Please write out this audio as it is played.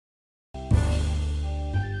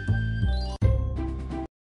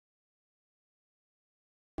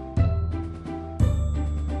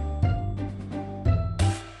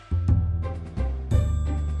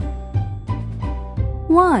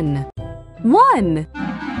1. 1.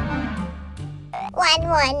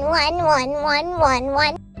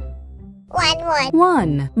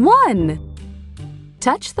 1. 1.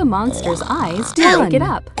 Touch the monster's eyes to wake it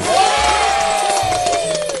up.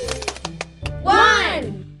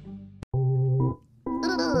 1.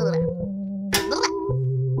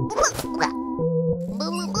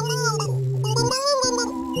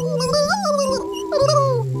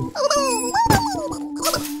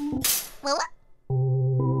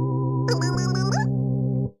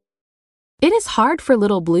 It is hard for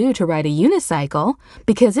little Blue to ride a unicycle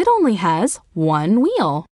because it only has one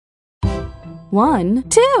wheel. 1,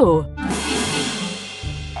 2.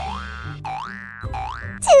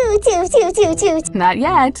 2. Not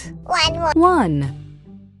yet. 1.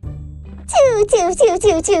 2.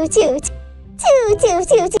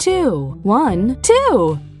 2. 1,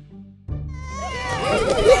 2.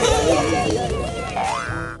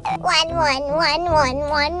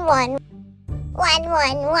 1.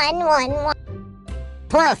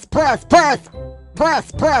 Plus. Plus.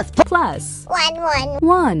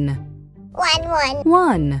 1.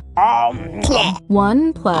 1.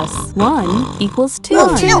 1 plus 1 equals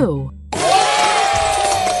 2. 2.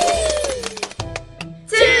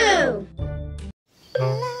 2.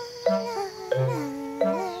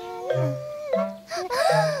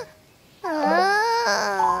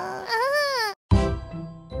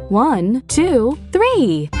 1, 2,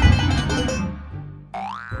 3.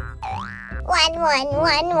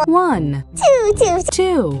 1.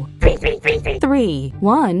 2. 3.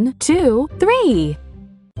 1, 2, 3.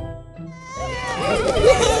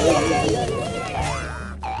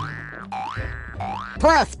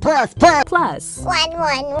 Plus.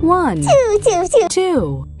 1.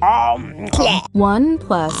 2. 1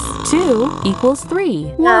 plus 2 equals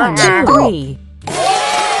 3. 1, 2, 3.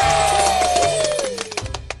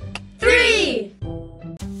 3.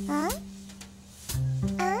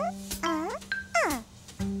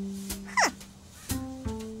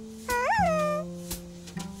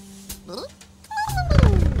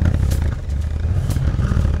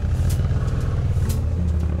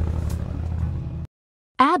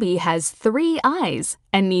 Abby has 3 eyes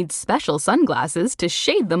and needs special sunglasses to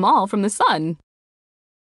shade them all from the sun.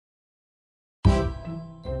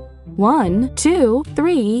 1, 2,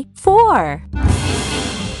 3, 4.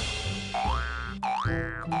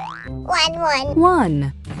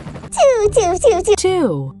 1.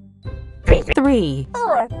 2. 3.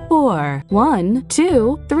 4. 1,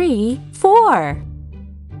 2, 3, 4.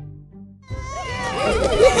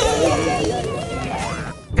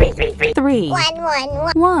 3.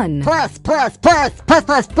 1. Plus.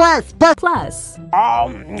 Plus.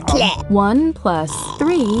 1 plus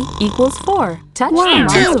 3 equals 4. Touch the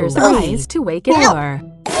monster's eyes to wake it up.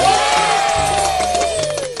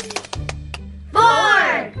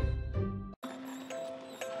 4.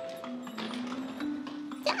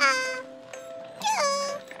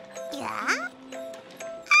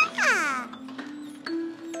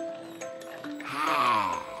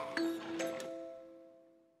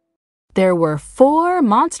 There were 4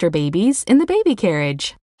 monster babies in the baby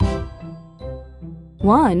carriage.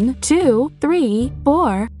 1, 2, 3,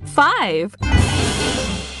 4, 5.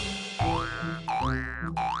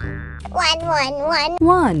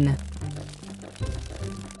 1.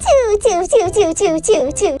 2.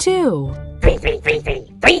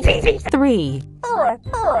 3.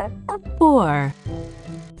 4.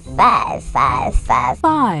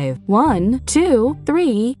 5. 1, 2,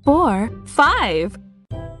 3, 4, 5.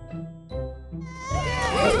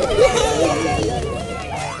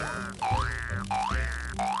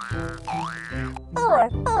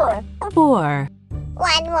 4.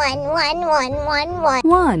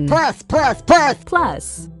 1.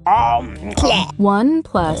 Plus. 1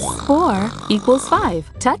 plus 4 equals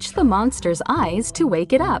 5. Touch the monster's eyes to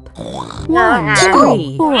wake it up. 1,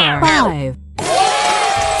 3, 4, 5.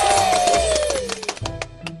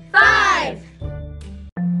 5.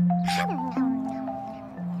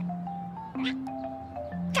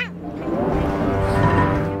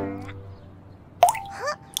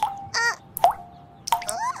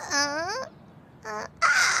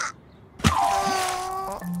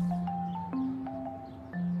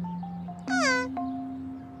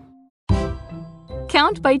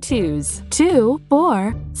 Count by twos. 2,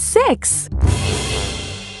 4, 6.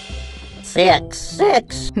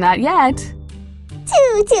 6. Not yet.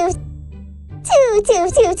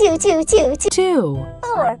 2.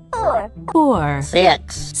 4.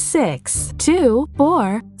 6. 2,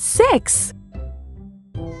 4, 6.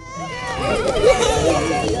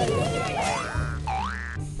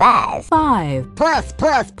 5.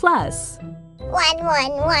 Plus.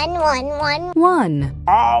 1.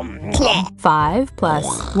 5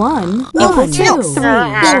 plus 1 equals 2, 3,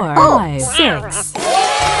 4, 5, 6.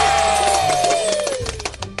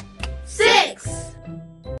 6.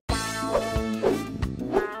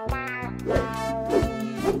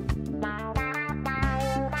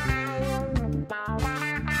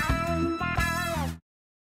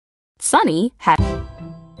 Sunny had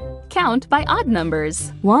count by odd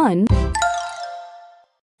numbers. 1,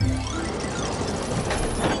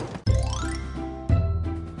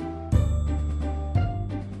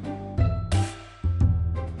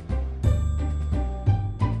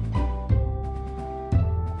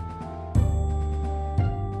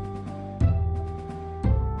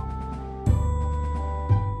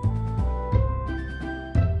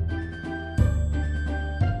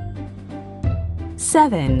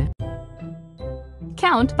 7.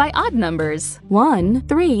 Count by odd numbers. 1,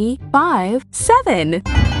 3, 5, 7.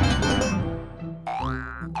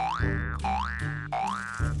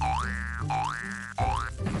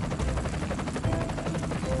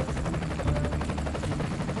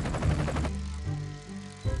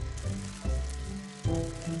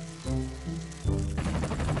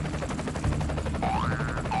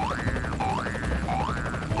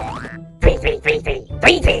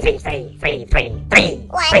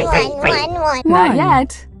 1. Not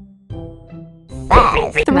yet.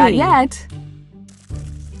 5. Not yet.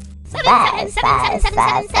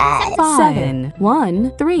 7.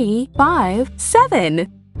 1, 3, 5,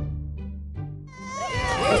 7.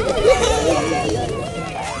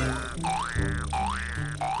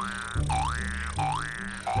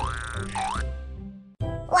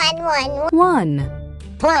 1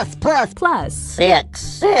 plus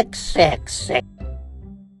 6.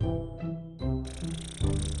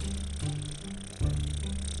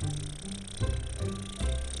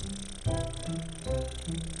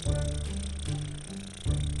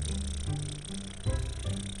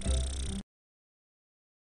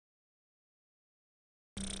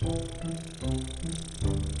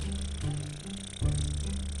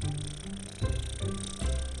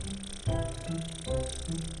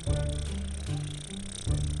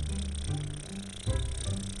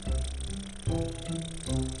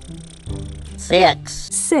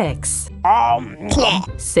 6.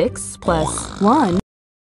 6 plus 1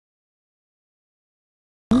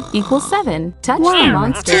 equals 7. Touch the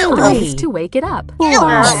monster's eyes to wake it up.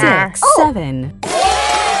 4, 6, 7.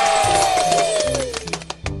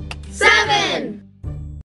 7.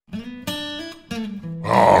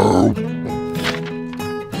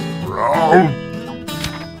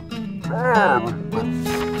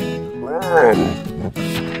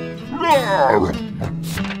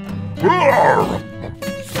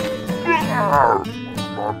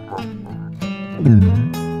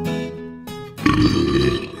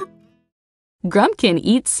 Grumpkin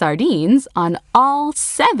eats sardines on all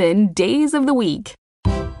 7 days of the week.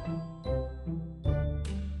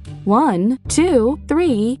 1, 2,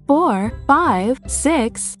 3, 4, 5,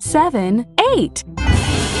 6, 7, 8.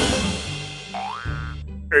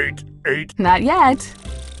 8. Not yet.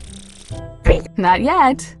 Not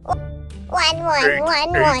yet. 1.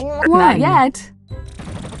 Not yet.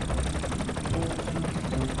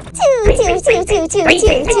 2.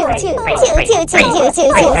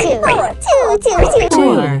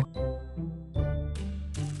 2.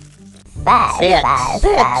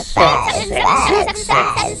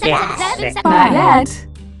 Not yet.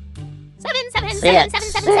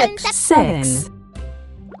 6.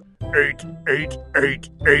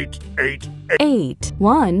 8.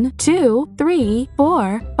 1, 2, 3,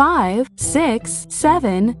 4, 5, 6,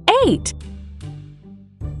 7, 8.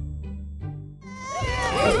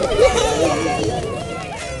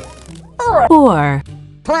 4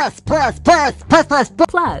 plus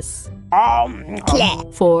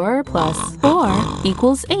 4 plus 4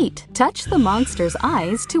 equals 8. Touch the monster's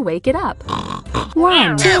eyes to wake it up.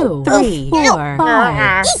 1, 2, 3, 4,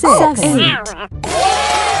 5, 6, 7,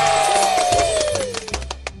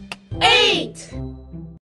 8.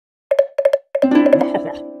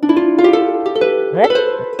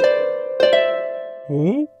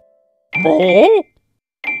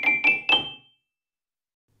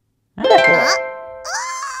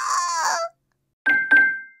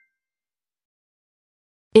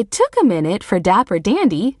 It took a minute for Dapper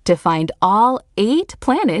Dandy to find all 8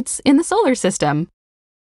 planets in the solar system.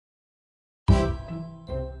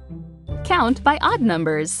 Count by odd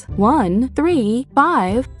numbers. 1, 3,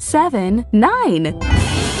 5, 7, 9. 9.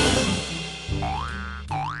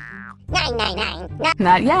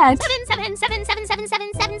 Not yet.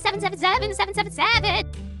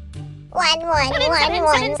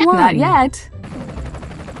 1. Not yet.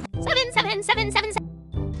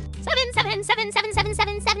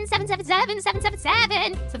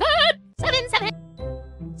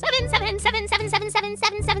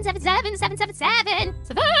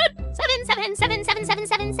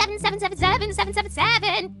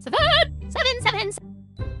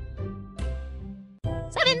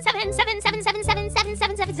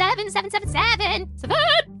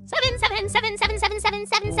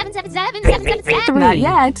 Not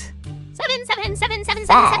yet.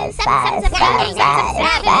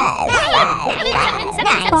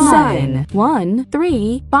 Seven. 1,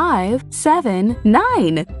 3, 5, 7,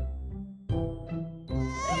 9.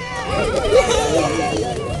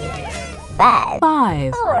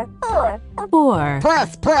 Five. 4.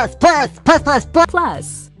 Plus.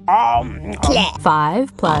 Plus.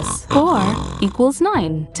 5 plus 4 equals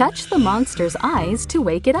 9. Touch the monster's eyes to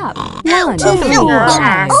wake it up. 1, 2, 3, 4,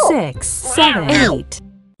 5, 6, 7, 8,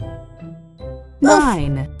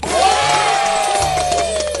 9.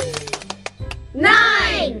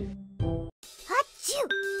 9. Achoo.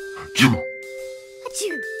 Achoo.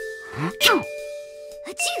 Achoo. Achoo.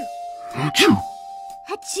 Achoo. Achoo.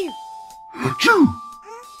 Achoo.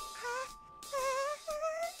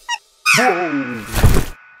 Achoo.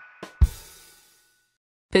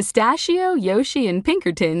 Pistachio, Yoshi, and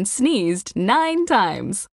Pinkerton sneezed 9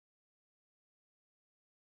 times.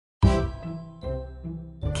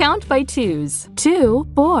 Count by twos. 2,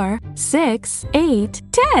 4, 6, 8,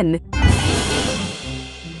 10.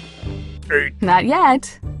 8. Not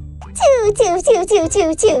yet.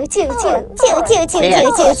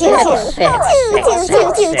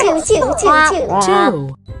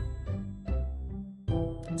 2.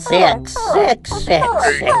 Six. 8.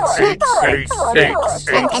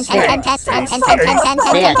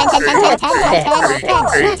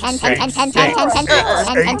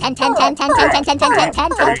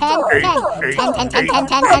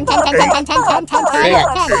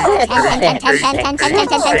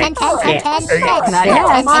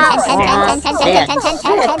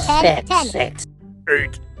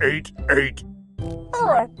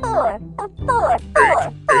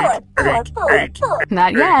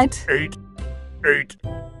 Not yet. 8.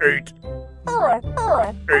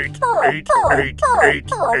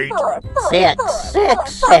 6.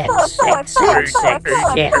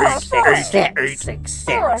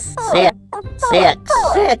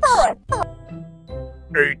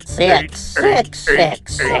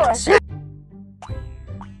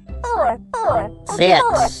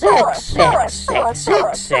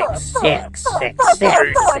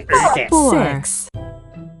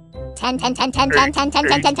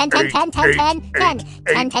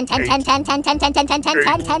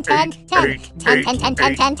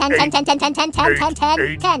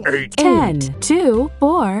 10. 2,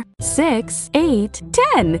 4, 6, 8,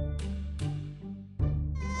 10.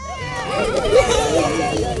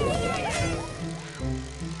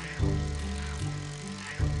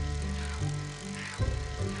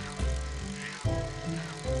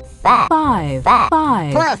 5.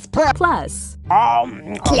 5 plus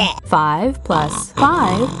 5 plus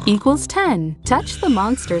 5 equals 10. Touch the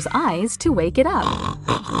monster's eyes to wake it up.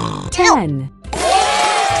 10.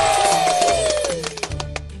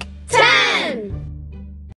 10.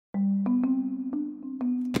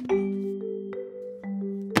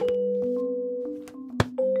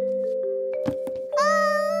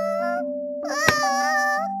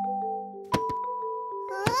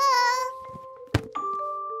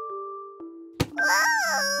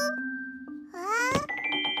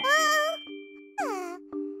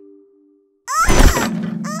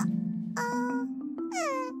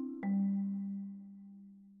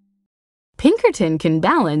 'Pinkerton can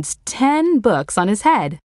balance 10 books on his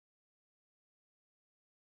head.